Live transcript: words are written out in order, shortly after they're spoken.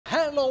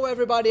Hello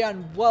everybody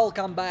and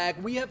welcome back.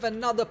 We have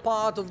another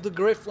part of the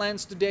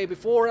Griftlands today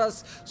before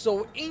us,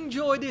 so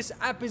enjoy this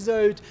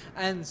episode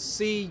and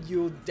see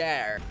you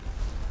there.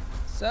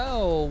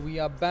 So we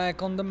are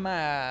back on the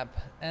map,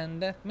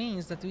 and that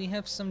means that we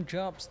have some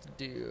jobs to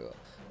do.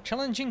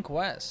 Challenging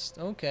quest,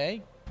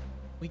 okay.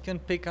 We can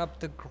pick up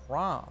the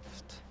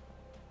craft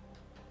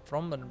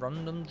from a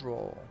random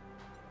draw.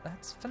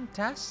 That's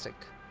fantastic.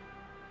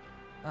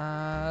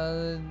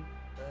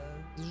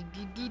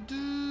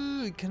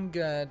 We can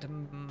get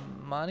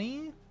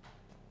money.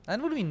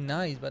 That would be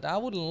nice, but I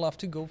would love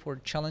to go for a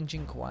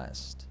challenging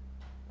quest.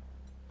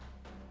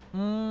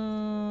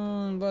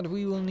 But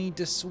we will need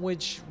to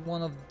switch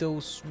one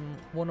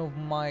of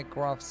my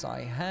crafts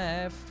I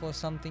have for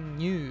something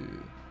new.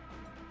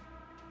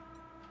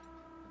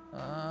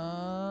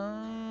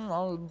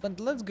 But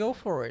let's go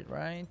for it,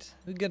 right?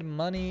 We get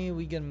money,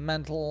 we get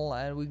mental,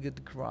 and we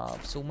get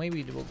craft, so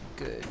maybe it will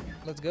be good.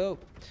 Let's go.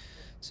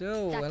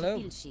 So,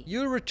 hello.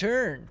 You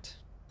returned.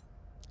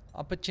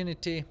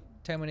 Opportunity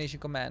termination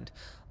command.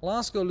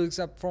 Lasco looks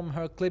up from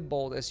her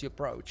clipboard as you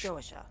approach.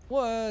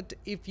 What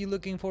if you're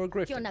looking for a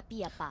grifter?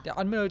 The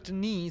Admiral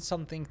needs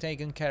something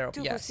taken care of.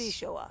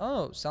 Yes.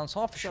 Oh, sounds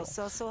official.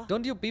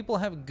 Don't you people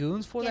have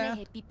goons for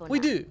that? We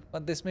do,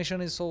 but this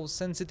mission is so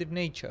sensitive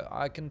nature.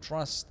 I can't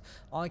trust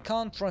our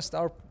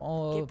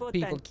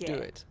people to do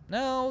it.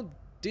 Now,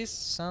 this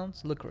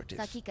sounds lucrative.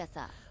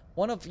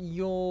 One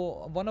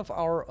of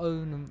our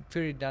own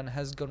Firidan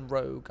has gone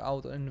rogue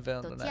out in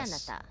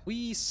wilderness.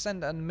 We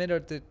sent a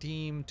military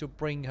team to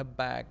bring her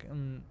back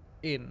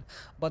in,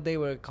 but they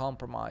were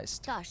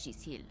compromised.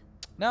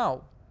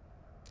 Now,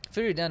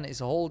 Firidan is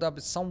holed up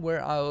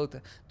somewhere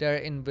out there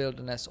in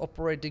wilderness,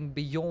 operating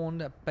beyond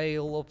the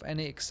pale of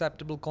any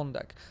acceptable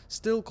conduct,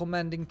 still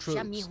commanding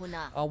troops.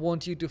 I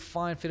want you to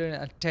find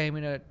Firidan and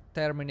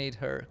terminate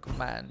her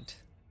command.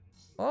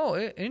 Oh,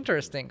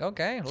 interesting.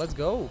 Okay, let's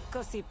go.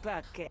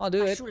 I'll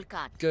do it.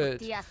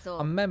 Good.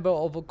 A member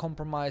of a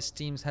compromised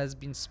team has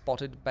been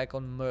spotted back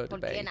on Murder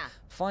Bay.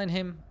 Find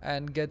him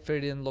and get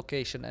Feridian's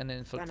location and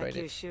infiltrate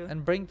it.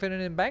 And bring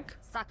Feridian back?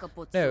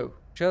 No,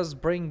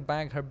 just bring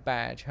back her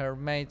badge. Her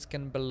mates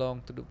can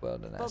belong to the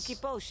wilderness.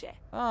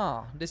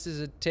 Ah, this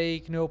is a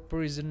take no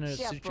prisoner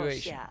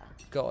situation.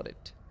 Got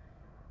it.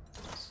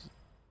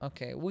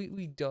 Okay,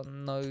 we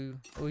don't know.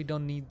 We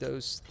don't need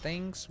those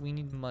things. We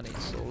need money.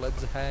 So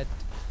let's head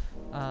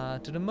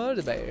to the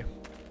Murder Bay.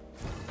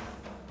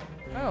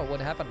 Oh, what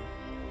happened?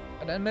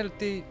 An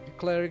admittedly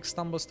cleric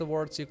stumbles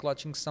towards you,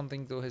 clutching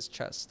something to his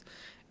chest.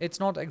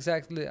 It's not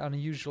exactly an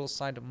unusual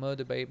sight of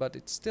Murder Bay, but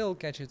it still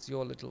catches you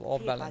a little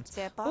off balance.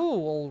 Oh,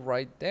 all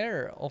right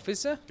there,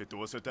 officer.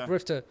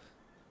 Grifter,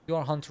 you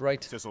are Hunt,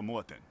 right?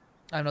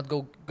 I'm not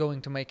going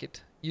to make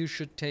it. You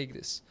should take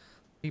this.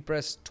 He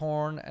pressed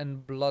torn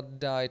and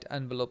blood-dyed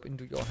envelope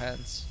into your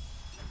hands.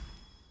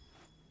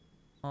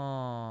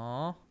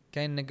 Aww.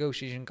 Gain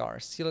negotiation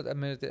card. Sealed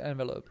admitted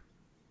envelope.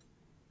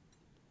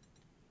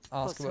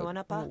 Ask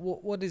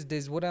what is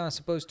this? What am I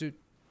supposed to...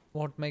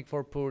 What make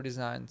for poor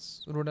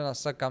designs? Rudana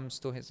succumbs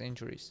to his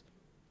injuries.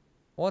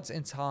 What's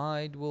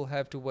inside will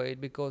have to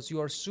wait, because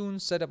you are soon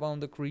set upon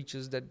the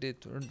creatures that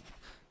did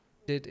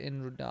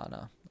in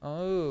Rudana.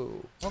 Oh,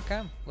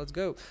 okay, let's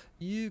go.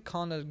 You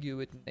can't argue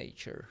with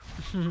nature.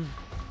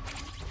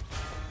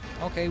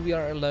 Okay, we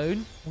are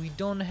alone. We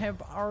don't have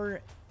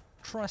our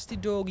trusty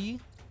doggy,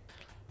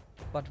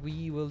 but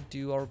we will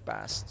do our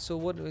best. So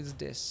what is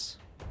this?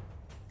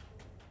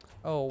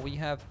 Oh, we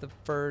have the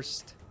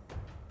first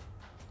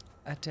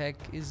attack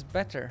is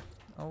better.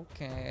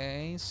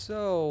 Okay,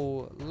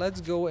 so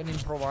let's go and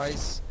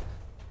improvise.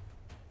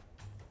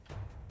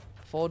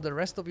 For the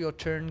rest of your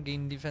turn,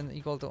 gain defense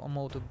equal to a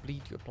moto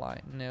bleed you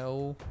apply.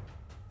 No.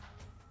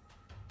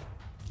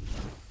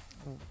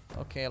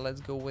 Okay,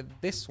 let's go with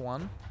this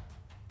one.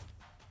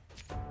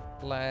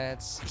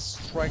 Let's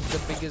strike the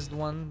biggest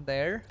one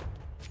there.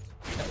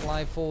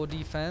 Apply 4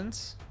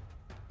 defense.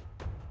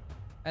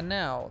 And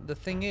now, the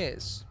thing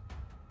is,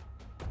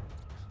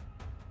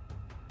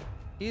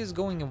 he is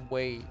going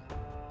away.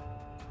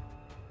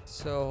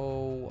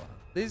 So,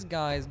 this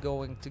guy is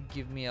going to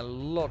give me a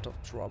lot of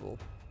trouble.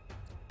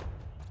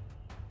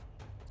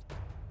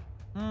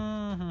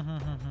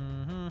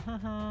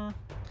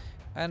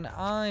 And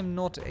I'm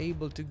not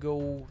able to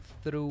go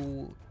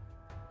through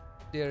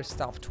their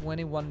stuff.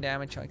 21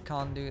 damage, I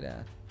can't do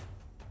that.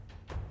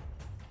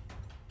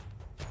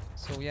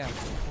 So yeah,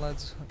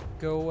 let's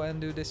go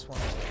and do this one.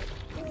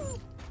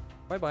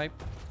 Bye bye.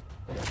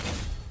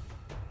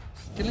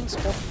 Killing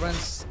spot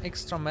grants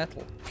extra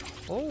metal.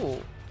 Oh,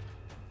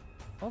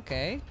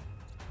 okay.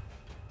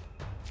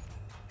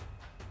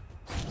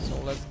 So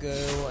let's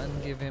go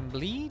and give him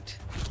bleed.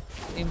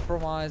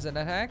 Improvise an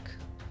attack.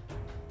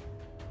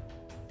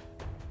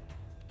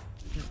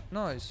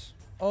 Nice.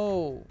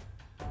 Oh.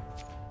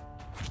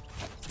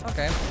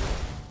 Okay.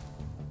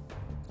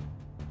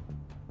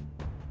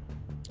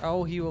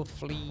 Oh, he will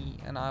flee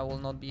and I will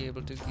not be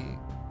able to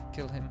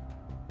kill him.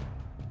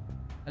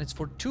 And it's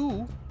for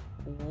 2?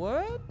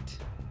 What?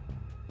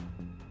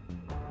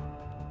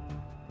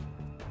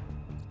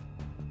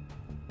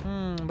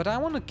 But I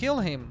want to kill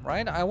him,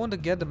 right? I want to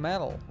get the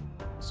medal.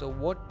 So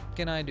what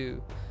can I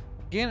do?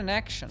 Gain an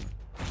action.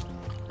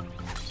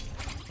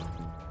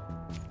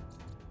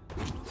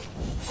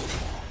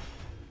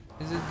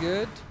 Is it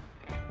good?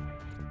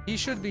 He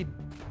should be...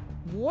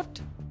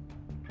 What?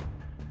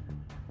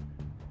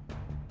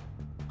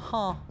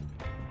 Huh.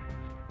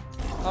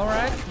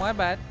 Alright, my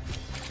bad.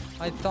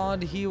 I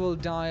thought he will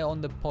die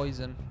on the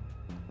poison.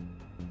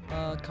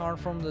 Card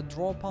from the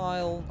draw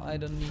pile. I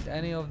don't need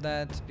any of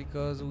that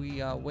because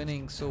we are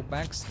winning. So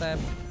backstep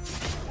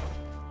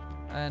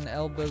and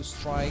elbow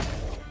strike,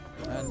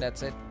 and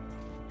that's it.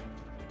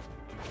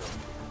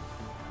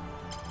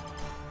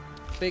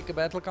 Pick a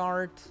battle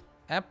card.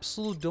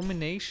 Absolute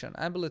domination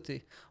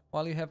ability.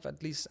 While you have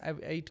at least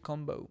 8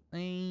 combo.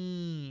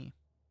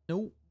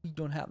 No, we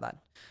don't have that.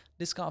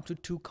 Discard up to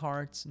 2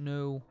 cards.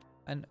 No.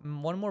 And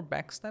one more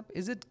backstep.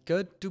 Is it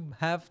good to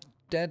have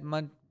that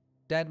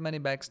many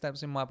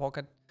backsteps in my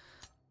pocket?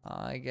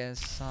 I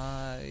guess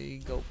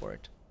I go for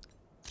it.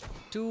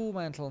 2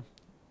 mantle.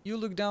 You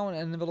look down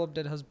an envelope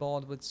that has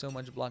bought with so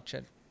much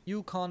bloodshed.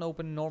 You can't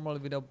open normally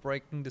without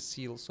breaking the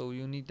seal, so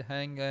you need to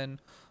hang in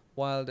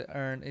while they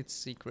earn its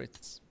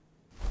secrets.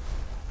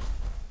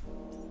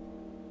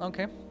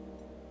 Okay.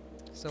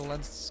 So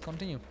let's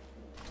continue.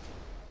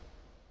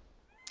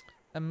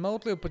 And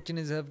mostly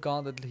opportunities have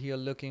gathered here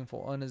looking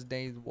for honest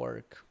day's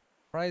work.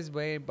 Price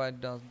paid by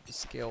the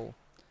skill.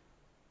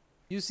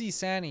 You see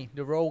Sani,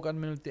 the rogue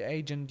Admiralty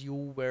agent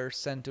you were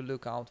sent to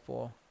look out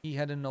for. He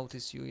hadn't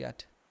noticed you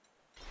yet.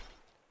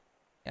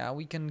 Yeah,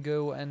 we can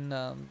go and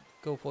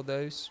go for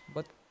those,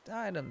 but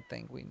I don't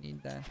think we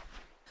need that.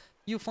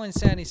 You find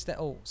Sani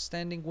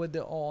standing with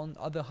the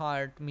other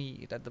hired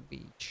meat at the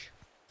beach.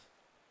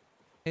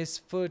 His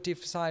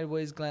furtive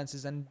sideways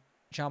glances and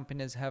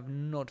jumpiness have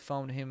not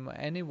found him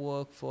any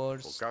work for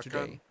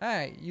today.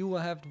 Hey, you will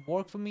have to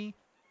work for me?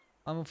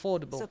 I'm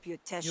affordable.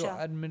 You're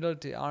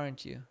Admiralty,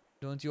 aren't you?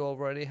 Don't you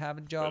already have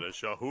a job?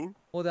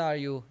 What are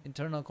you?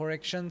 Internal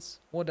corrections?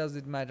 What does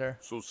it matter?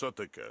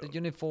 The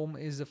uniform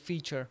is a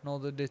feature,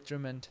 not a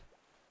detriment.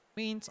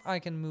 Means I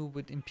can move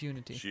with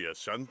impunity.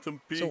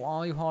 So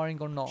are you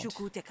hiring or not?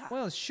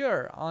 Well,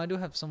 sure. I do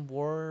have some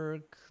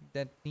work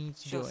that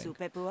needs doing.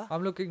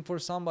 I'm looking for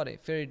somebody.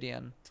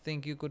 Feridian.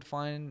 Think you could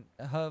find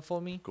her for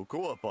me?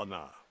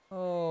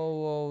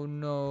 Oh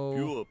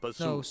no.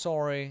 No,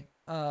 sorry.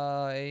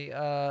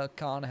 I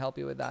can't help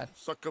you with that.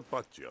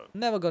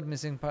 Never got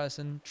missing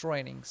person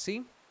training.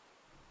 See?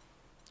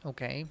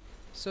 Okay.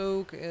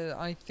 So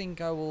I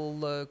think I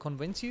will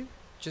convince you.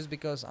 Just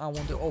because I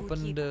want to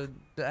open the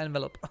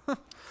envelope.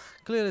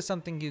 Clearly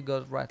something you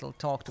got rattled.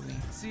 Talk to me.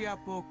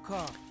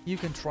 You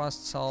can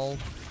trust Saul.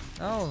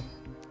 Oh,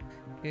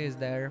 he is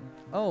there.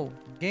 Oh,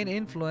 gain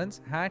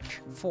influence,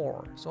 hatch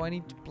 4. So I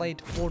need to play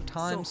it 4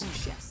 times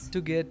to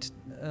get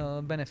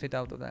benefit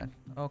out of that.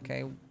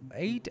 Okay,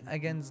 8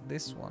 against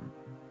this one.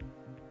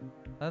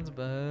 That's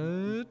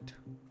bad.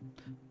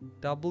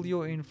 Double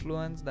your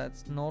influence.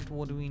 That's not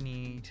what we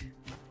need.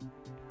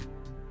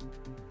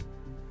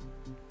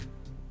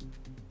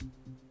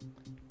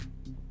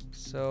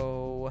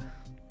 So,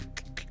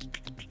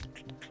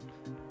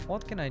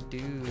 what can I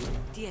do?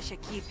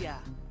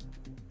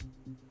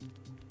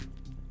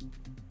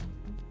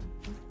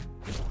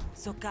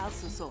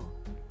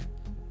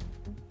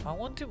 I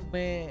want to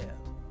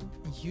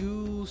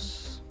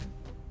use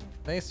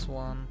this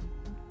one.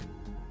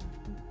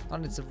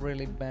 And it's a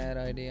really bad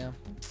idea.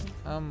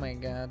 Oh my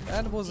god,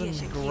 that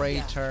wasn't a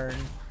great turn.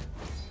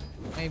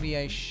 Maybe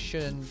I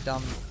shouldn't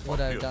done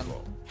what I've done.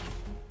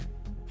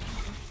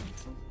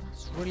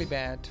 It's really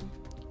bad.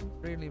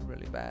 Really,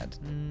 really bad.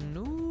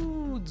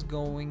 No, it's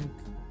going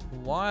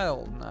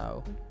wild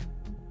now.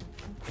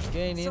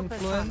 Gain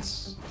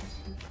influence.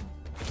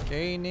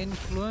 Gain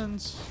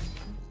influence.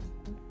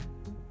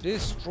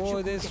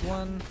 Destroy this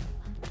one.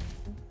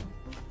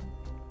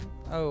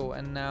 Oh,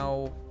 and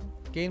now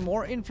gain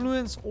more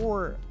influence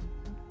or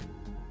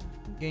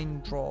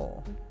gain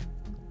draw.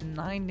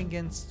 9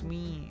 against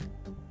me.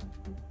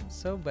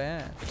 So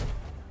bad.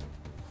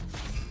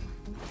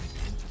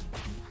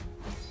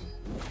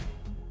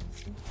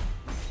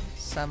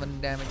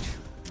 Seven damage.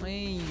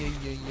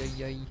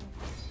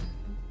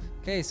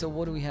 Okay, so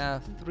what do we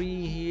have?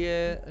 3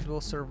 here. It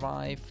will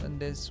survive, and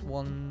this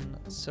one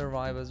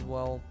survive as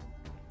well.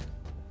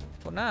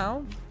 For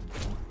now,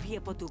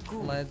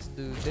 let's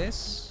do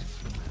this.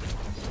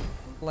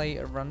 Play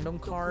a random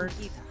card.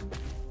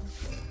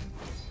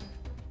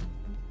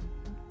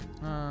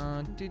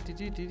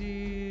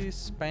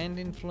 Spend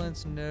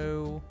influence,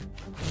 no.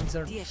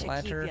 Insert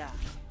flatter.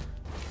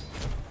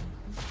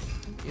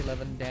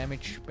 11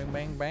 damage. Bang,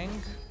 bang, bang.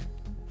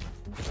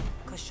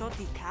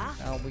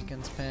 Now we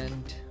can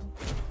spend.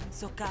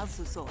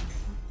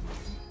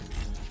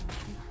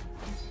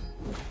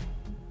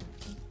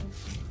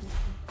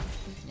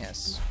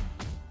 Yes.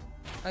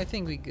 I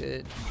think we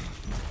good.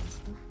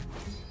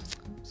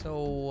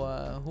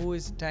 So, who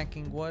is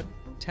attacking what?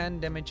 10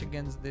 damage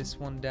against this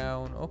one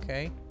down.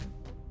 Okay.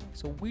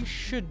 So we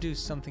should do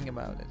something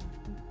about it.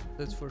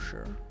 That's for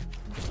sure.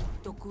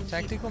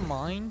 Tactical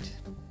mind.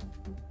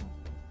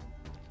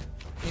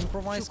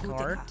 Improvise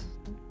card.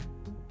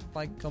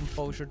 Like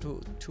composure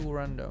to 2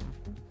 random.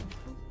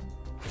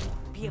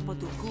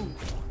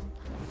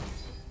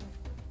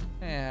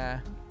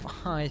 Yeah,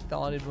 I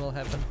thought it will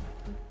happen.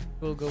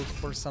 We'll go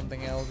for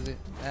something else.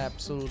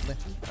 Absolutely.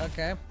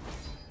 Okay.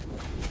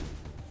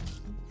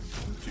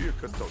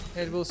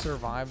 It will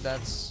survive.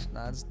 That's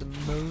the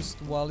most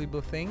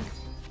valuable thing.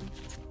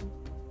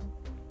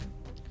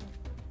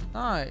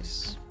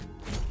 Nice.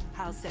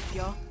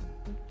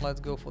 Let's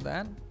go for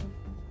that.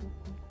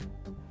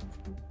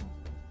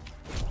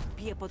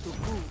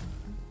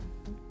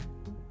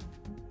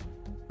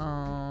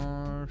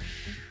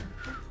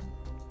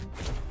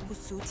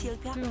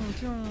 Tum,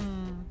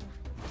 tum.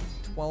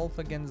 12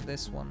 against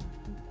this one.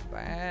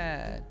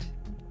 Bad.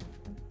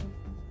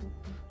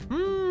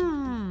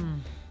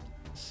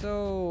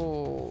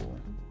 So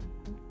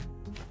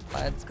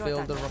let's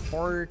build a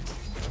report.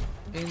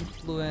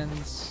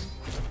 Influence,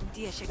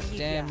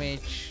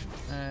 damage,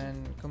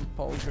 and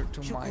composure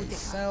to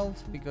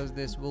myself, because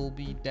this will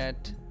be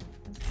dead.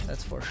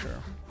 That's for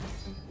sure.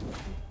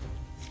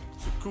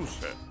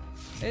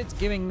 It's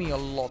giving me a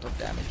lot of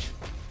damage.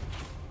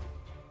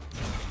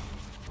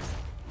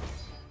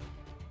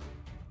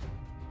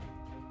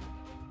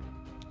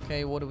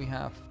 Okay, what do we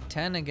have?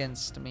 10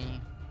 against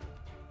me.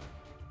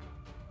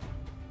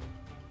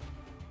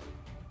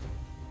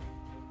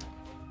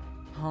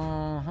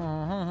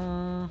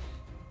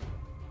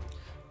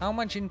 How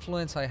much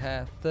influence I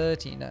have?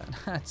 30. No,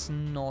 that's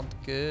not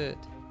good.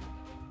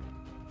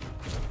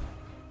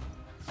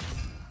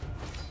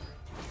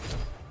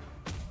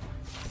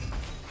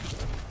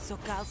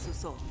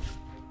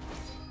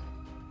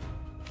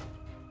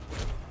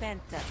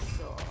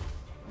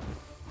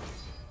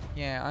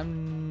 Yeah,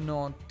 I'm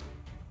not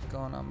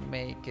gonna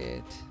make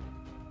it.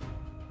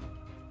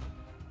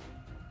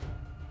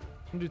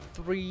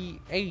 3,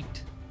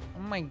 8. Oh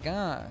my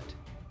god.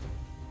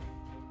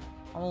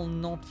 I will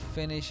not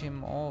finish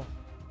him off.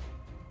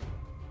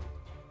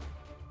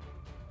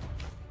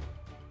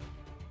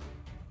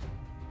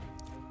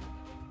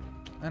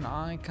 And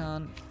I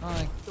can't.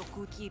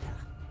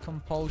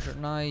 Composure,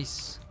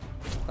 nice.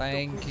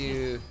 Thank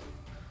you.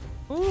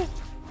 Ooh.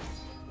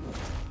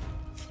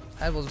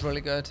 That was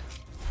really good.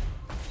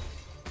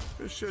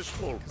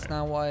 Because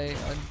now I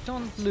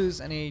don't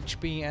lose any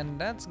HP, and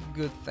that's a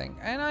good thing.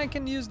 And I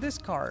can use this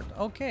card.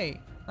 Okay,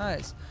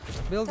 nice.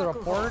 Build a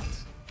report.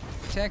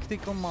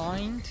 Tactical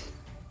mind.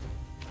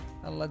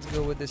 Let's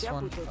go with this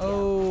one.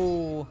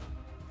 Oh,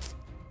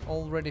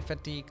 already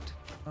fatigued.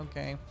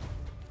 Okay.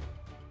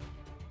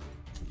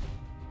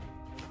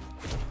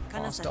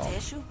 Stop.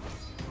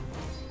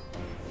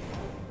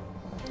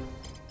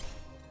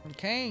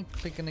 Okay,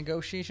 pick a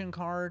negotiation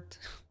card.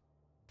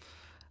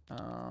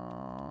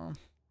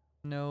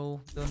 No,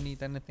 don't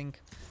need anything.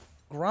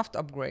 Graft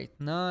upgrade.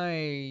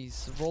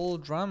 Nice. Roll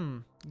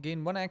drum.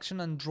 Gain 1 action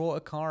and draw a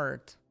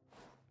card.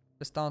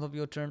 The start of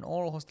your turn,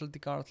 all hostility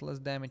cards less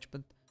damage.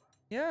 But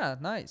yeah,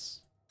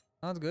 nice.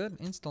 That's good.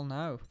 Install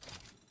now.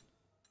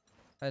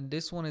 And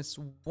this one is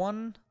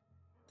 1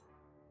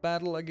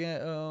 battle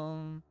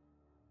again.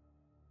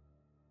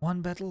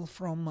 1 battle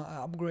from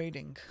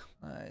upgrading.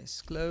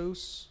 Nice.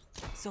 Close.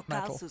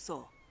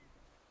 Metal.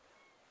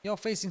 You're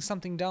facing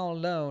something down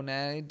alone,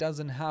 and it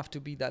doesn't have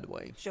to be that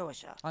way.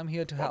 I'm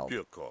here to help.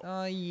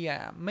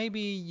 Yeah, maybe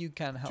you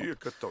can help.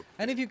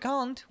 And if you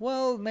can't,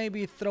 well,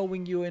 maybe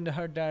throwing you in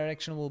her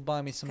direction will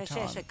buy me some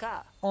time.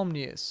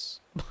 Omnious.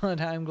 But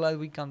I'm glad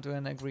we come to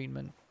an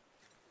agreement.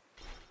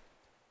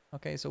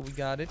 Okay, so we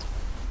got it.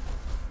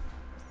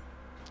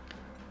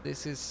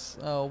 This is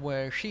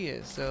where she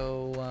is,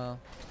 so...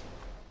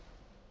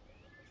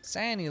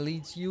 Sani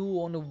leads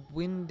you on a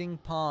winding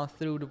path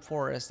through the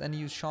forest, and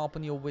you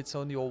sharpen your wits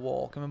on your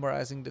walk,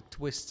 memorizing the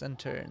twists and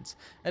turns.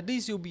 At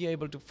least you'll be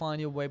able to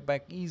find your way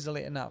back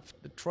easily enough.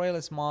 The trail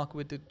is marked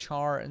with the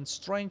char and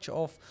strange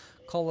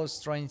off-color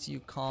strains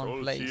you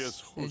can't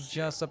place. It's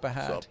just up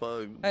ahead.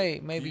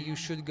 Hey, maybe you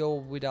should go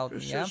without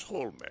me, yeah?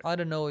 I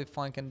don't know if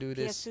I can do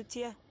this.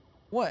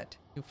 What?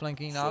 You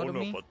flanking out of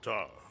me?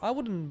 I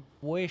wouldn't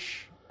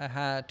wish a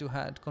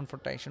head-to-head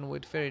confrontation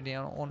with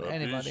Feridian on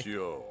anybody.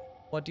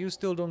 But you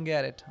still don't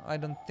get it. I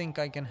don't think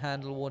I can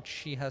handle what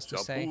she has to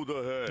say.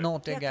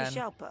 Not again.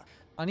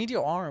 I need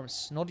your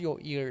arms, not your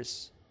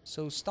ears.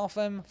 So stuff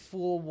them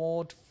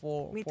forward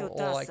for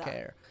all I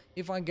care.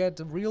 If I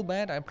get real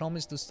bad, I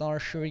promise to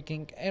start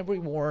shrieking every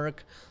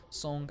work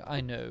song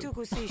I know.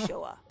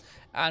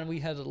 And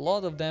we had a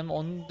lot of them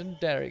on the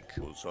Derrick.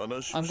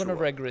 I'm gonna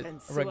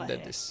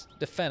regret this.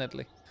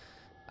 Definitely.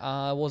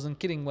 I wasn't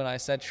kidding when I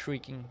said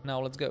shrieking.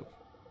 Now let's go.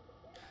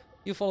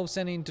 You follow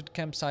Sani into the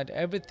campsite.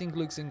 Everything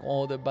looks in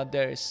order, but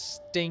there is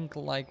stink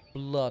like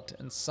blood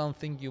and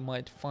something you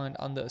might find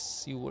under a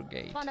sewer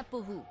gate.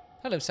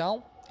 Hello,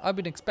 Sal. I've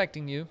been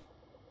expecting you.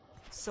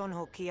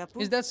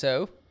 Is that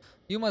so?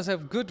 You must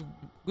have good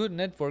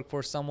network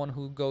for someone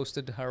who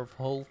ghosted her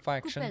whole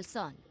faction.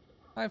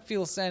 I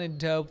feel Sani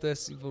doped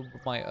this of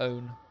my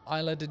own.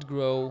 I let it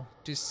grow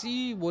to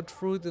see what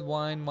fruit the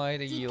wine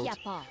might yield.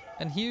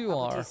 And here you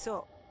are.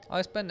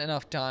 I spent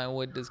enough time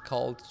with this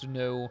cult to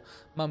know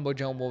mumbo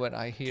jumbo when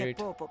I hear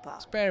it.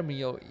 Spare me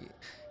your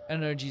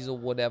energies or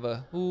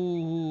whatever.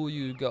 Ooh,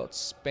 you got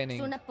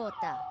spinning.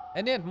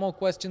 And yet more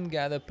questions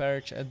gather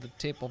perch at the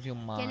tip of your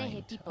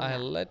mind.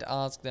 Let's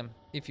ask them,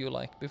 if you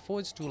like, before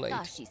it's too late.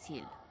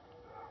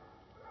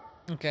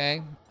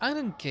 Okay, I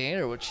don't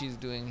care what she's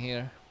doing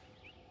here.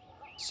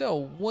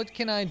 So, what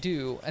can I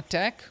do?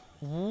 Attack?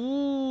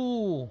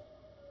 Ooh,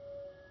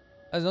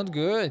 that's not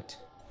good.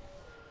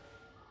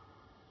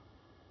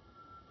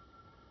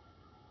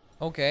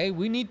 Okay,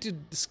 we need to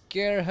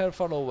scare her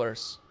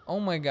followers. Oh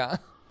my god.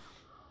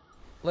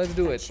 Let's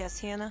do it.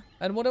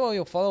 And what about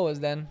your followers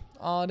then?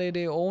 Are they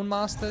their own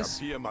masters?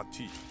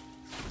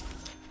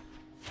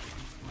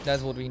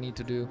 That's what we need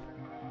to do.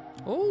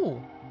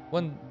 Oh,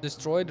 when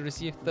destroyed,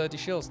 receive 30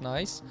 shells.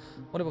 Nice.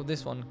 What about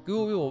this one?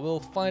 Google will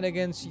fight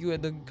against you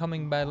at the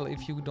coming battle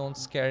if you don't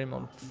scare him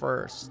on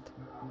first.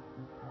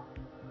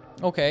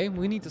 Okay,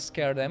 we need to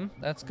scare them.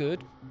 That's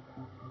good.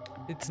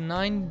 It's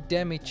 9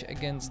 damage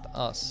against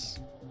us.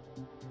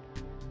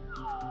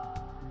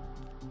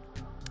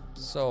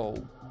 So,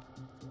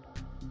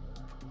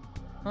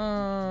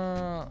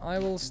 I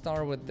will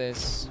start with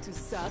this.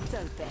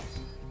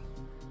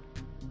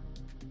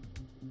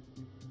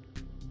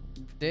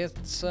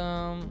 That's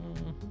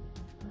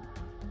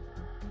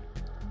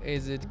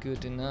is it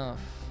good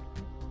enough?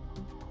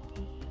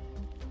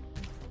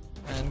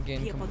 And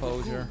gain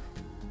composure.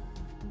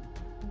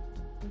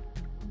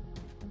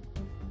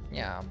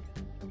 Yeah.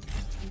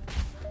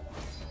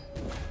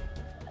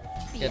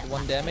 Get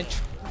 1 damage.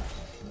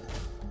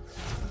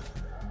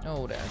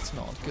 Oh, that's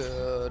not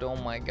good. Oh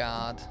my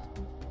god.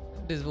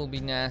 This will be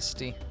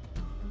nasty.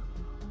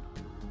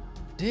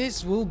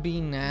 This will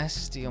be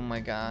nasty. Oh my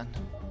god.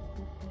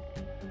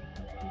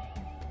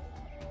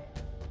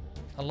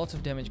 A lot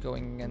of damage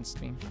going against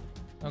me.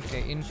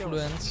 Okay,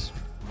 influence.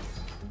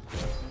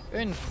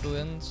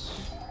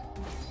 Influence.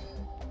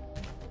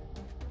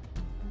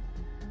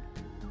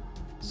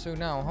 So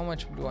now, how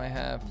much do I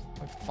have?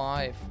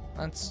 5.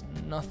 That's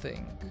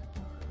nothing.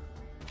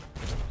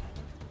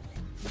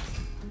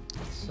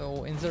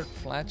 So insert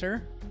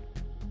flatter.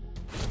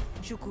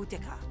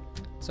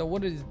 So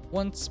what is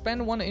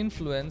spend 1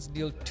 influence,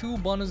 deal 2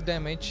 bonus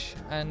damage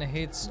and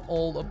hits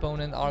all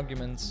opponent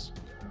arguments.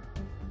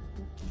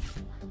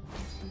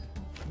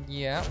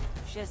 Yeah.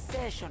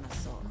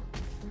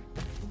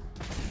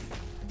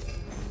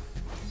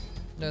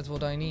 That's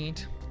what I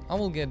need. I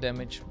will get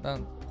damage.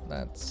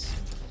 That's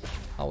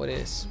how it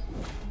is.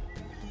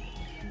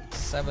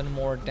 7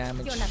 more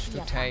damage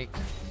to take.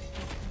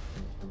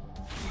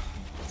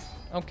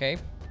 Okay.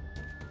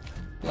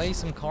 Play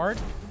some card.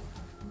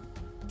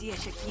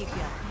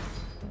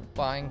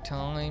 Buying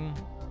time.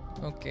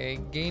 Okay,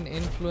 gain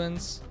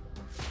influence.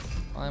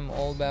 I'm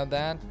all about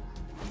that.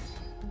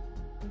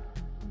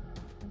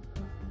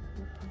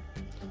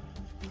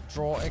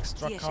 Draw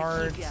extra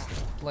cards.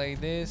 Play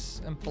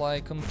this.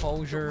 Apply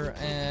composure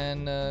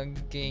and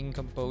gain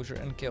composure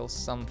and kill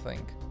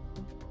something.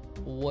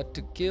 What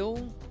to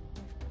kill?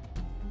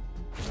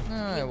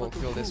 I will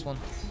kill this one.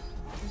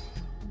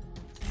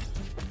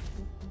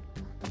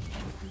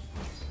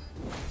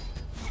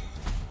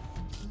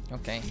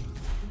 Okay.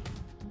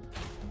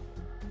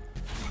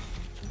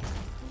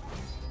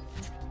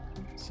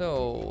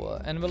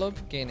 So, envelope,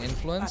 gain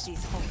influence.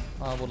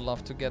 I would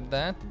love to get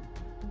that.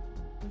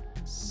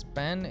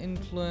 Span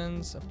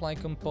influence, apply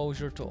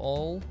composure to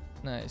all.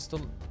 Nice.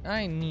 Still,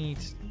 I need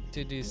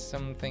to do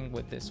something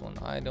with this one.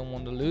 I don't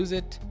want to lose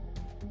it.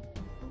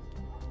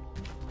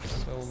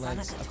 So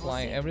let's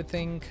apply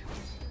everything.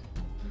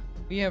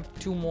 We have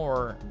 2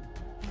 more.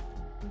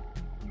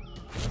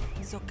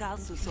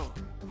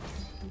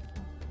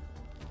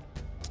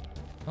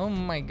 Oh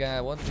my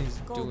god, what is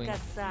it doing?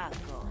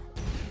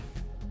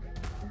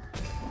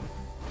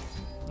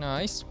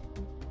 Nice.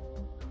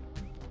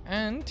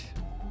 And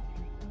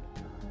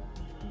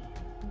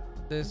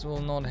this will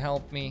not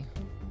help me.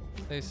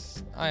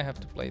 This, I have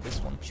to play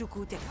this one.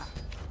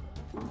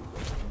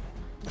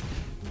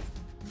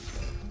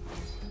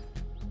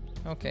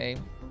 Okay,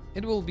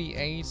 it will be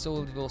 8,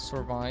 so it will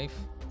survive.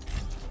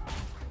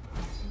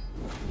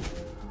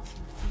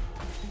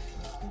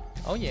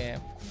 Oh yeah.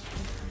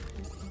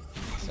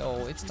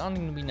 So it's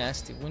starting to be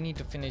nasty. We need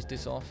to finish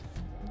this off.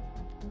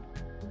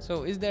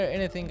 So is there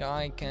anything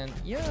I can...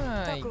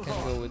 Yeah, I can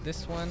go with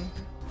this one.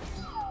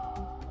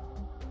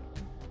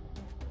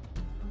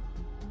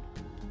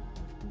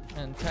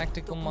 And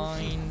tactical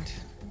mind.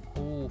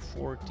 Oh,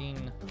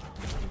 14.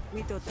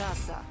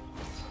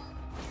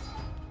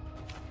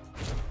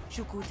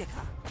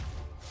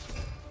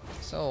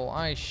 So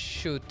I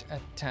should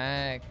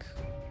attack.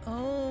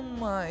 Oh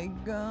my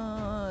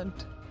god.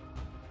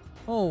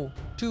 Oh,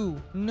 2.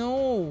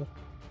 No.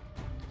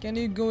 Can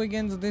you go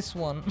against this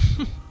one?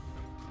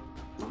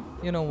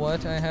 You know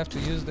what? I have to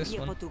use this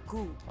one.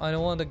 I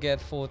don't want to get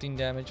 14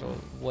 damage or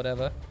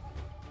whatever.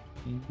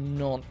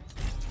 Not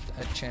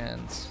a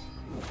chance.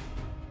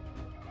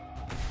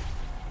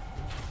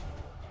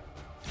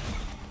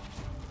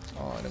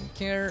 Oh, I don't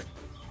care.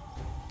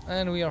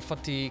 And we are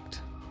fatigued.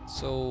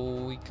 so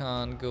we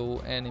can't go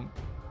any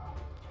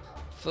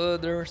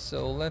further.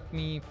 So let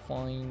me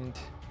find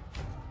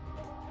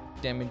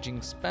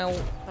damaging spell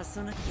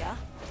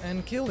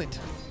and kill it.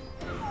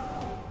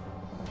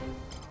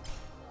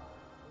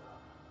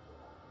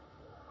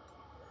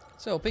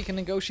 So pick a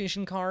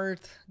negotiation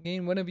card.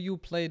 Again, whenever you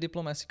play a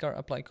diplomacy card,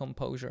 apply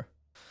composure.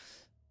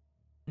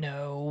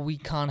 No, we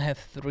can't have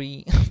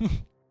 3.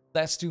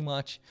 That's too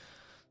much.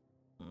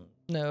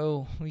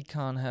 No, we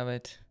can't have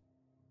it.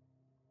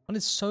 But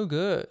it's so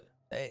good.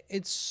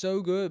 It's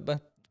so good,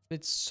 but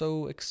it's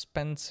so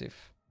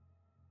expensive.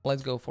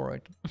 Let's go for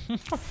it.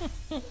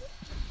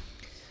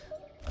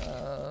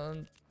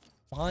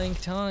 Buying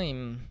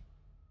time.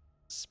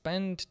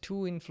 Spend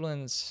 2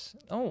 influence.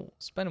 Oh,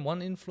 spend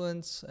 1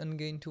 influence and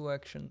gain 2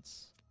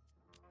 actions.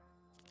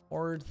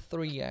 Or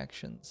 3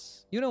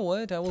 actions. You know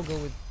what? I will go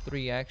with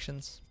 3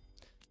 actions.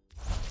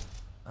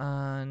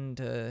 And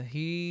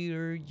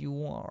here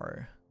you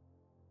are.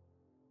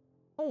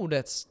 Oh,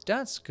 that's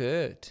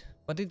good.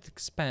 But it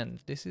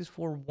expands. This is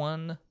for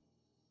 1.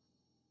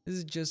 This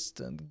is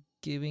just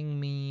giving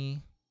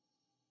me.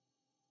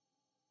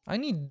 I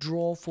need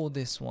draw for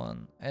this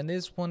one, and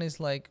this one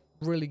is like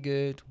really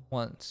good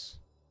once.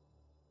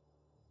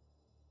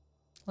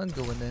 Let's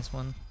go with this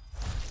one.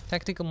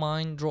 Tactical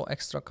mind, draw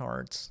extra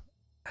cards.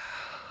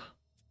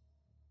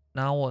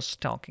 Now I was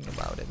talking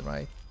about it,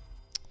 right?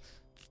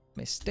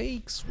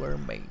 Mistakes were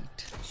made.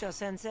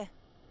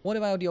 What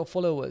about your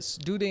followers?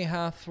 Do they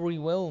have free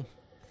will?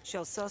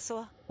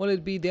 Will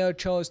it be their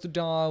choice to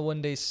die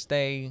when they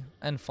stay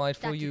and fight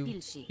for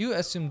you? You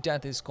assume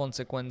death is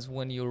consequence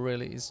when you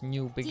really is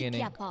new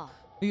beginning.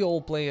 We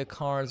all play a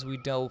cards we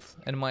dealt,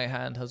 and my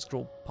hand has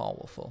grown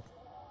powerful.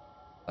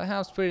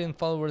 Perhaps Spirit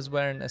followers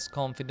weren't as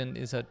confident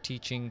in her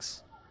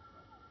teachings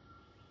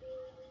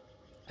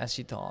as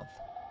she thought,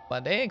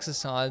 but they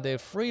exercised their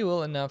free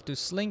will enough to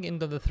slink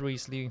into the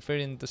threes, leaving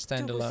Spirit to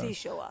stand alone.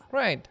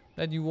 Great,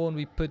 that you won't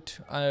be put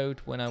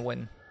out when I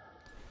win.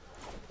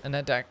 An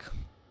attack.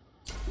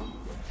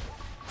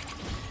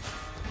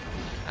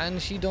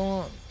 And she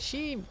doesn't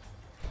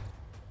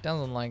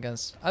like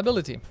us.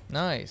 Ability,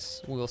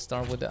 nice. We'll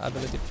start with the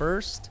ability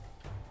first.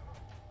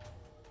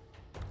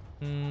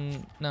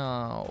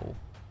 No.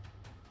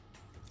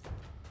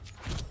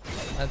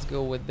 Let's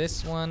go with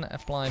this one.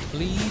 Apply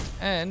bleed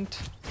and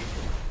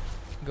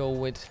go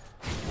with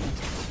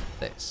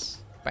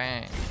this.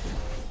 Bang.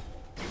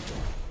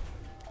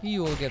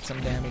 You will get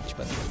some damage,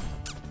 but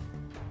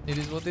it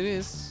is what it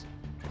is.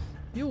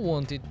 You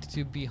wanted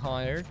to be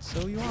hired,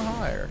 so you are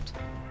hired.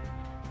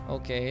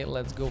 Okay,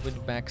 let's go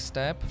with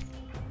backstab.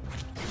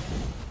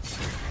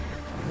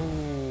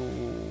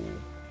 Ooh.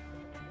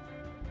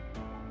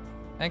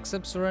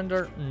 Accept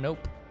surrender?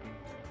 Nope.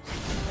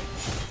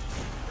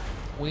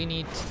 We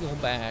need your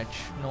badge,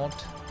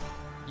 not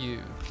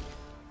you.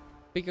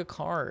 Pick a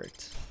card.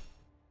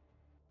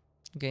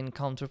 Gain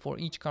counter for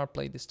each card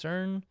played this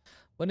turn.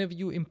 Whenever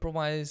you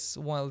improvise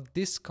while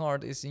this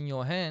card is in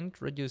your hand,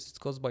 reduce its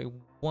cost by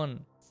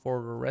 1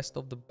 for the rest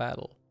of the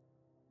battle.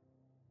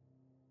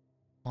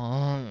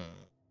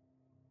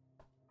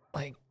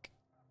 Like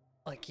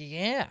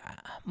yeah,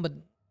 but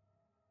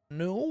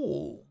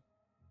no.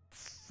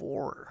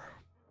 4.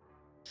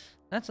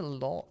 That's a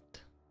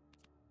lot.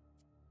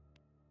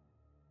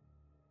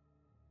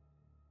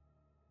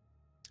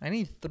 I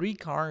need 3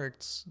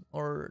 cards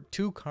or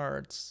 2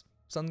 cards,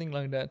 something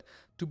like that,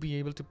 to be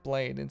able to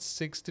play it. It's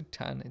 6 to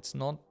 10. It's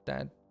not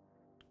that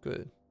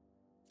good.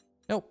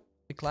 Nope.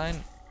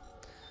 Decline.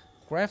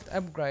 Craft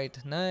upgrade.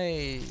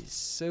 Nice.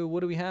 So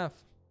what do we have?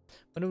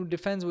 When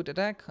defense with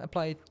attack,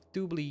 apply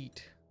 2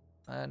 bleed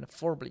and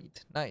 4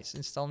 bleed. Nice.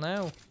 Install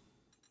now.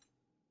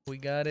 We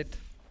got it.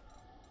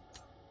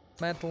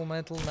 Metal,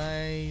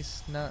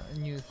 nice.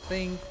 New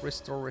thing.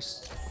 Restore,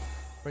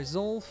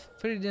 resolve.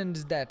 Ferdinand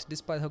is dead.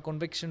 Despite her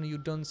conviction, you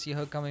don't see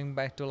her coming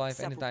back to life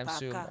anytime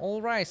soon.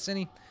 Alright,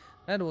 Sunny.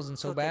 That wasn't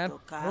so bad.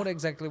 What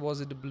exactly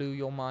was it that blew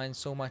your mind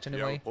so much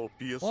anyway?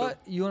 What?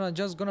 You're not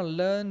just gonna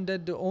learn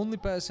that the only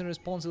person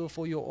responsible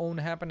for your own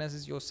happiness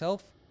is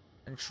yourself?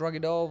 And shrug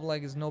it off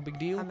like it's no big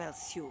deal?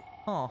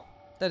 Huh,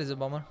 that is a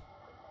bummer.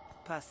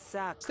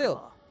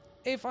 Still,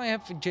 if I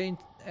have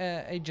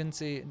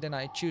agency, then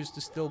I choose to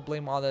still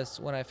blame others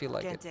when I feel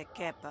like it.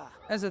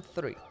 As a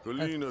 3.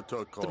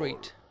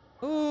 Treat.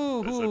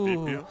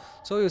 Ooh.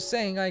 So you're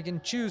saying I can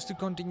choose to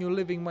continue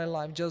living my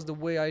life just the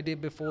way I did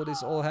before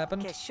this all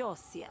happened?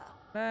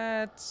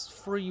 That's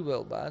free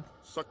will, but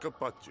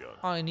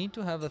I need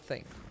to have a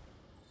thing.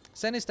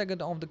 Send is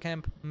taken off the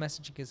camp,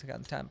 messaging is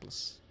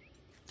temples.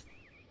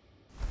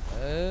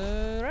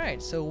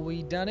 Right, so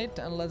we done it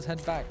and let's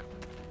head back.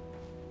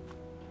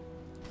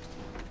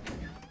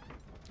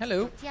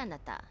 Hello.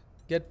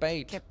 Get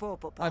paid.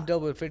 I've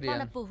dealt with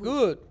Fridian.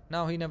 Good.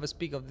 Now he never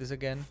speak of this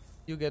again.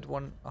 You get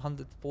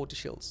 140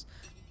 shields.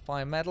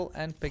 5 metal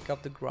and pick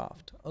up the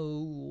graft.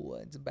 Oh,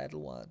 it's a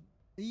battle one.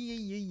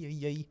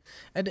 Yay.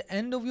 At the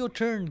end of your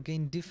turn,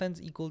 gain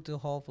defense equal to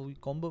half of your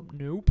combo.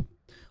 Nope.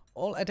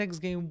 All attacks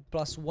gain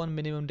 +1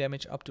 minimum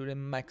damage up to the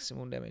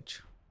maximum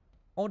damage.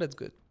 Oh, that's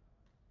good.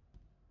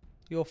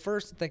 Your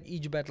first attack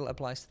each battle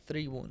applies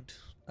 3 wound.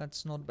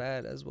 That's not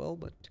bad as well,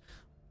 but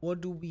what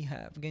do we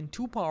have? Gain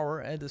 2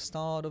 power at the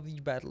start of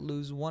each battle.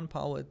 Lose 1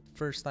 power at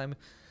first time.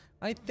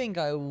 I think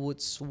I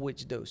would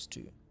switch those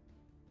two.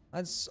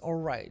 That's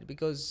alright,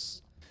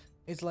 because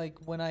it's like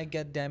when I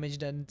get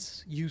damaged and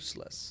it's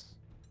useless.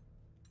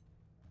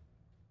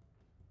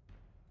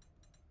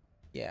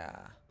 Yeah.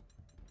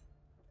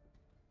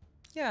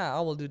 Yeah, I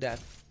will do that.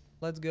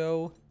 Let's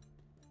go.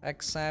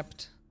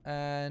 Accept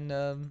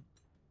and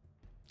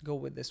go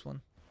with this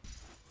one.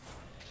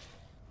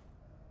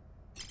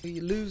 We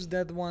lose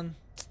that one,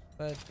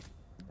 but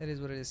it is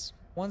what it is.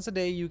 Once a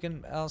day you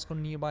can ask for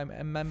nearby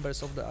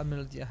members of the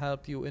Admiralty to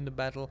help you in the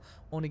battle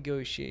or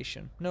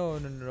negotiation. No, I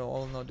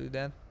will not do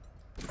that.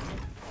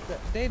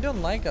 They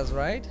don't like us,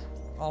 right?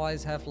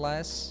 Allies have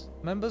less.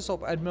 Members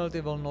of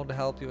Admiralty will not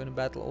help you in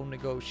battle or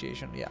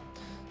negotiation. Yeah,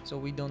 so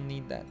we don't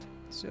need that.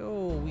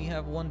 So we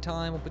have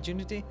one-time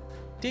opportunity.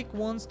 Take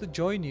ones to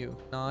join you.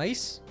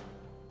 Nice.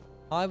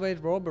 Highway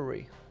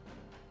robbery.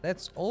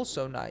 That's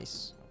also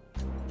nice.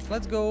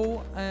 Let's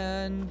go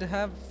and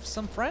have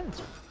some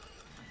friends.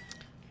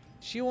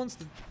 She wants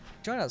to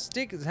join us.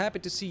 Stick is happy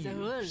to see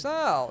you.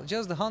 Sal,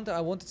 just the hunter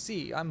I want to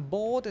see. I'm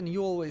bored and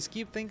you always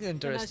keep things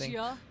interesting.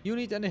 You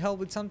need any help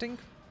with something?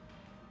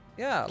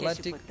 Yeah, let's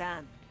take...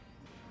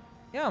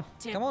 Yeah,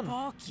 come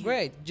on.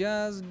 Great,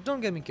 just don't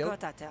get me killed.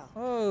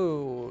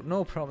 Oh,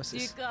 no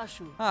promises.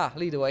 Ah,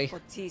 lead the way.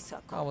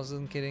 I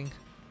wasn't kidding.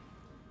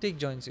 Tick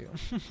joins you.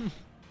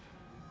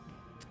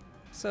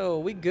 So,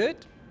 we good?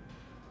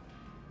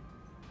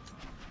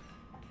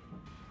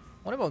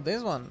 What about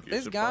this one?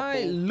 This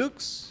guy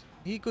looks...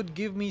 He could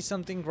give me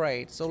something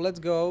great. So let's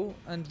go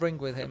and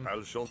drink with him.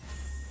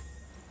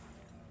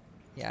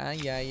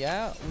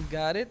 Yeah. We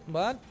got it.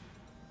 But...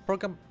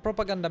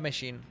 propaganda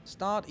machine.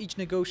 Start each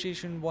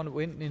negotiation one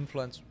win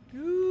influence.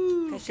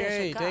 Ooh,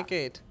 okay, take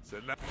it.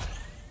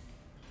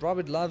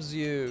 Robert loves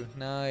you.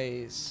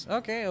 Nice.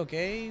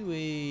 Okay.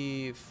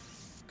 We've...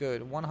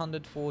 Good.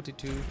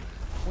 142.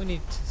 We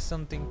need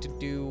something to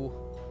do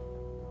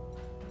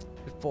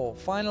before.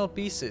 Final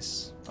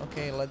pieces.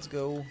 Okay, let's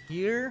go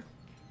here.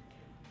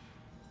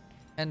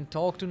 And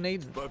talk to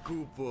Nathan.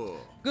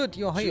 Good,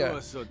 you're here.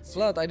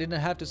 Glad I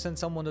didn't have to send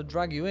someone to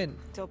drag you in.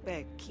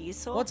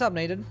 What's up,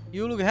 Nathan?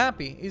 You look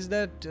happy. Is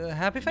that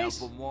happy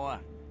face?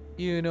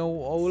 You know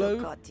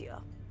Olo?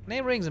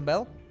 Name rings a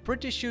bell.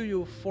 Pretty sure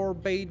you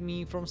forbade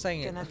me from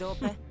saying it.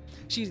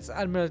 She's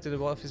Admiralty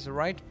officer,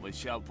 right?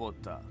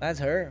 That's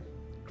her.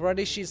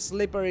 Radish's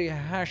slippery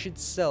hash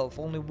itself.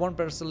 Only one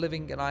person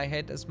living and I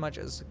hate as much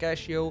as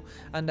Casio,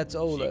 and that's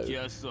Olo.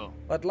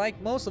 But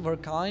like most of her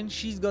kind,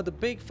 she's got a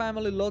big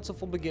family, lots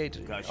of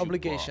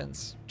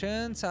obligations.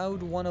 Turns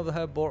out one of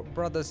her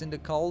brothers in the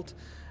cult,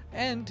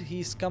 and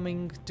he's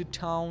coming to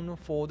town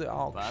for the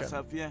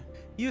auction.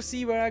 You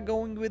see where I'm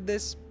going with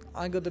this?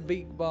 I got a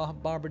big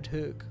barbed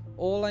hook.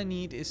 All I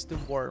need is the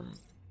worm.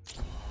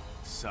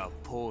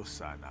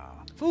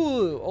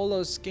 Fool!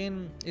 Olo's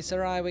skin is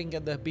arriving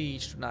at the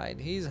beach tonight.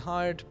 He's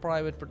hired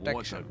private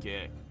protection.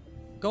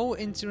 Go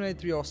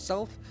incinerate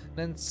yourself,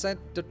 then set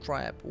the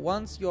trap.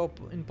 Once you're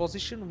in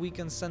position, we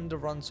can send the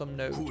ransom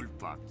note.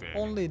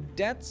 Only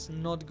that's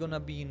not gonna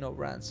be no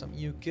ransom.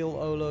 You kill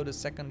Olo the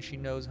second she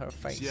knows her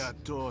face.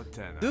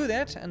 Do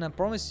that, and I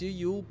promise you,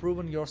 you'll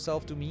proven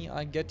yourself to me.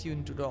 I get you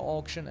into the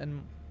auction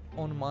and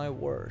on my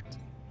word.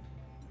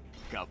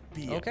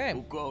 Okay.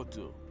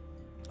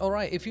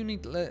 Alright, if you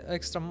need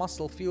extra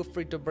muscle, feel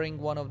free to bring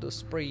one of the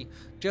spree.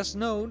 Just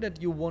know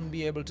that you won't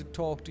be able to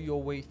talk to your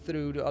way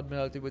through the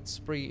Admiralty with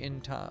spree in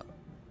town.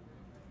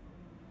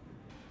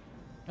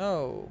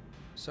 Oh,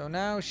 so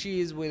now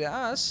she is with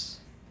us.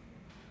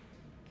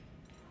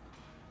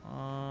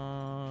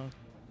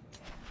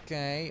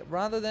 Okay,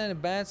 rather than a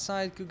bad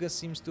side, Kuga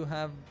seems to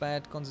have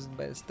bad consistent,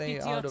 but stay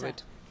out of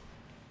it.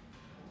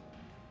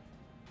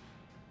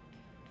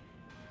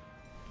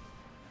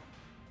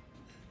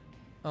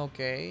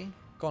 Okay.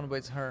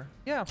 Convince her.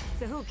 Yeah.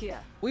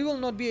 We will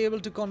not be able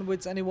to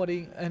convince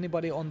anybody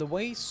on the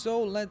way,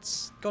 so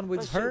let's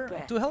convince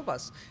her to help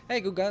us.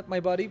 Hey Gugat,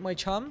 my buddy, my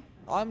chum.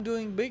 I'm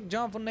doing big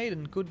job for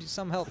Nathan. Could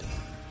some help?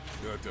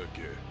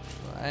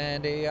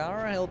 And they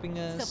are helping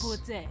us.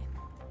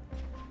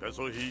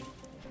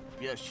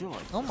 Yeah, sure.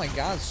 Oh my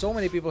god, so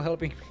many people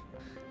helping.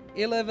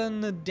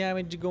 11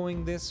 damage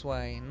going this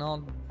way.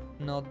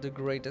 Not the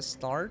greatest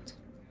start.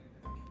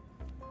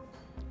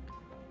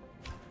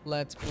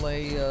 Let's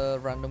play a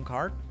random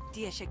card.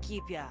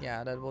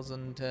 Yeah, that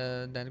wasn't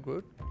that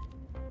good.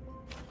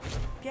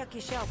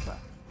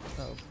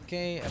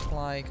 Okay,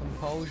 apply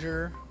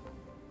composure.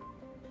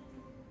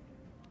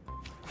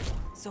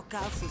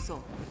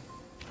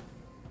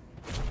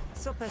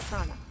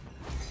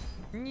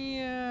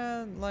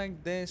 Yeah,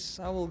 like this.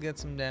 I will get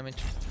some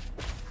damage.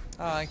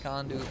 I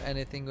can't do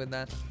anything with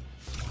that.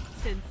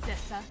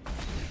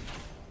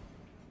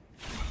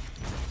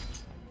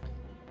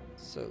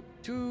 So,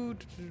 do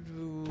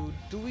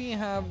we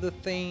have the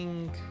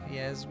thing?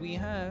 Yes, we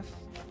have.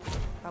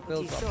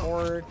 Build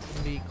rapport,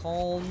 be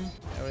calm,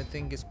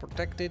 everything is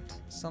protected,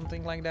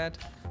 something like that.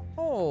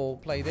 Oh,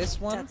 play this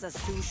one.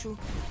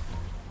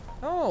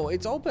 Oh,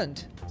 it's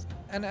opened.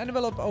 An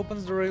envelope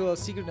opens the regular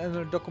secret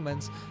envelope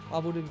documents. I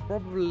would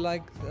probably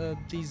like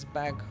these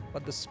back,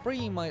 but the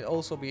spree might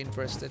also be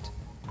interested.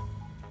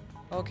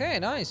 Okay,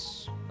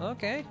 nice.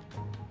 Okay.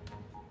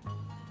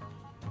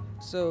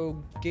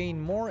 So, gain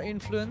more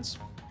influence.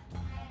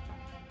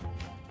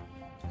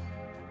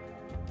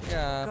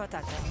 Yeah,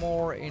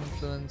 more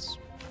influence.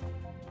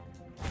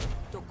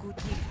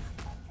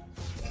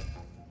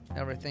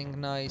 Everything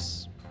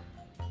nice.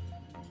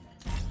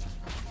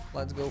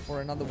 Let's go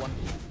for another one.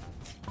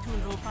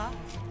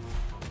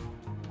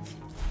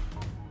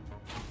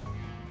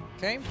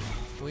 Okay,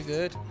 we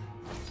good.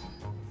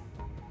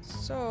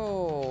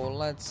 So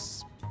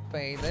let's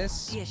pay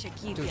this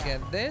to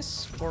get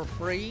this for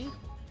free.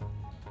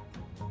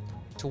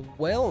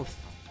 12.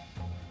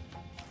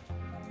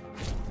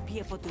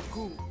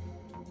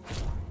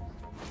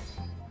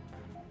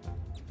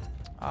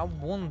 I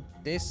want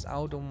this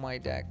out of my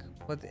deck,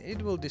 but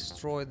it will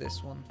destroy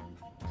this one.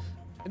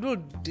 It will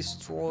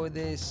destroy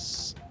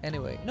this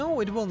anyway. No,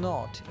 it will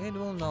not. It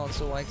will not,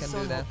 so I can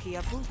do that.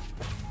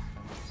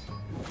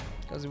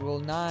 Because it will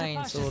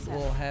 9, so it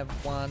will have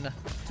 1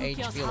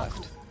 HP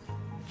left.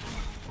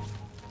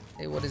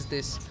 Hey, what is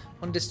this?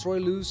 On destroy,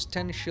 lose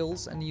 10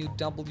 shills and you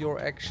double your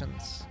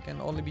actions.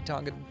 Can only be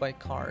targeted by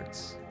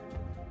cards.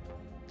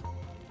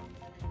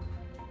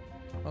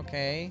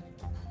 Okay.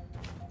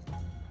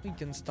 We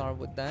can start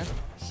with that.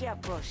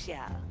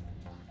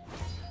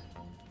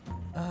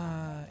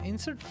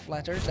 Insert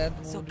flatter, that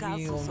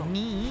we'll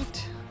need.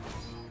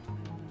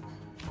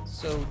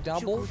 So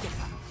double.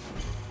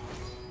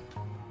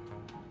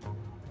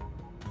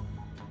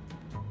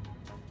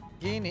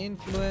 Gain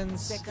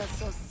influence.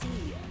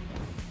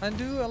 And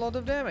do a lot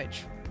of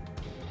damage.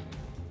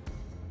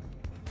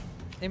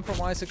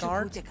 Improvise a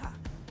card.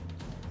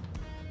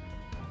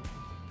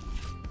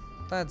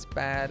 That's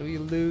bad, we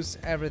lose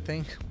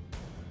everything.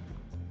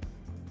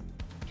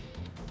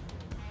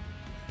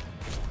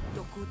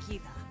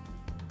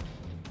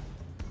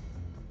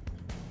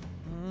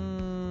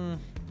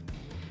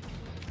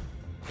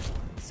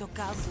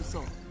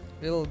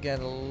 We'll get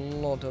a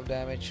lot of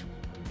damage.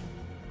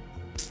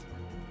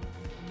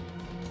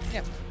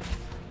 Yep.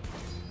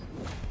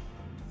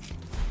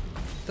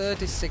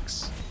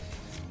 36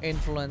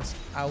 influence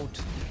out.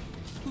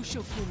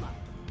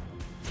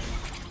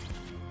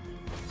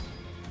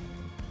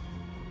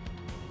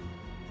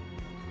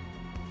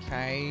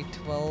 Okay,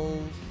 12.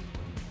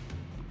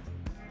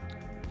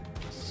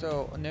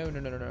 So no,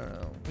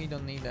 we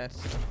don't need that.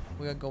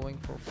 We are going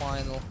for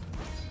final.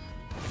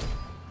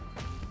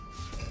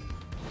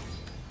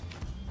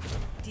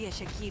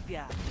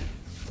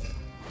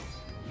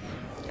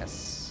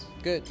 Yes,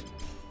 good.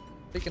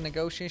 Pick a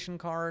negotiation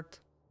card.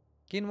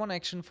 Gain 1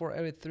 action for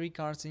every 3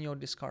 cards in your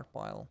discard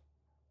pile.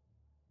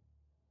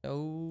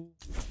 No.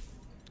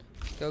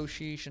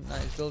 Negotiation,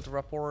 nice. Build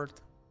rapport.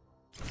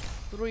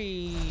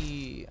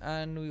 3.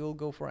 And we will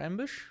go for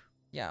ambush.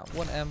 Yeah,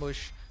 1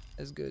 ambush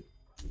is good.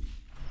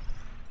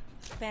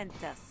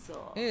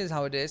 Here's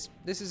how it is.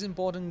 This is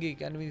important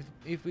gig, and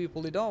if we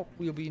pull it off,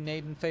 we'll be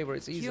Nathan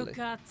favorites easily.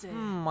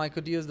 I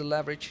could use the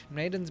leverage.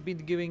 Nathan's been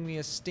giving me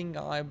a sting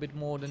eye a bit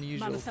more than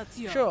usual.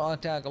 Sure, I'll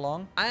tag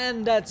along.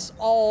 And that's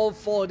all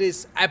for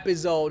this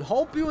episode.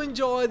 Hope you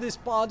enjoy this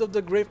part of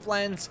the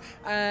Griftlands,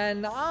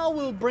 and I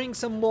will bring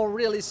some more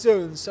really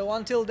soon. So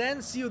until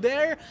then, see you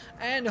there,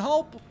 and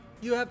hope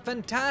you have a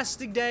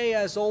fantastic day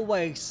as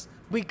always.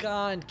 Be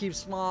kind, keep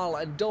smile,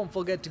 and don't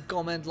forget to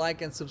comment,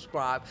 like, and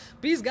subscribe.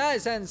 Peace,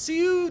 guys, and see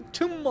you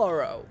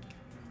tomorrow.